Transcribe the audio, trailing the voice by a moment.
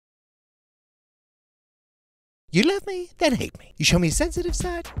You love me, then hate me. You show me a sensitive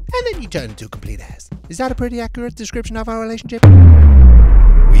side, and then you turn into a complete ass. Is that a pretty accurate description of our relationship?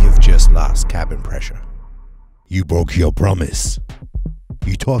 We have just lost cabin pressure. You broke your promise.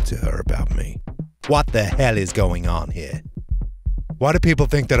 You talked to her about me. What the hell is going on here? Why do people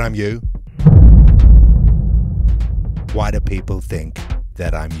think that I'm you? Why do people think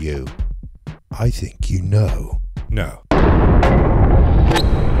that I'm you? I think you know. No.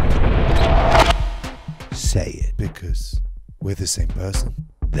 Say it, because we're the same person.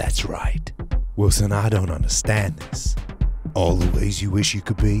 That's right. Wilson, I don't understand this. All the ways you wish you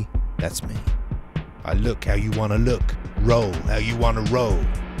could be, that's me. I look how you want to look, roll how you want to roll.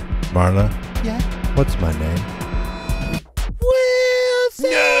 Marla? Yeah? What's my name?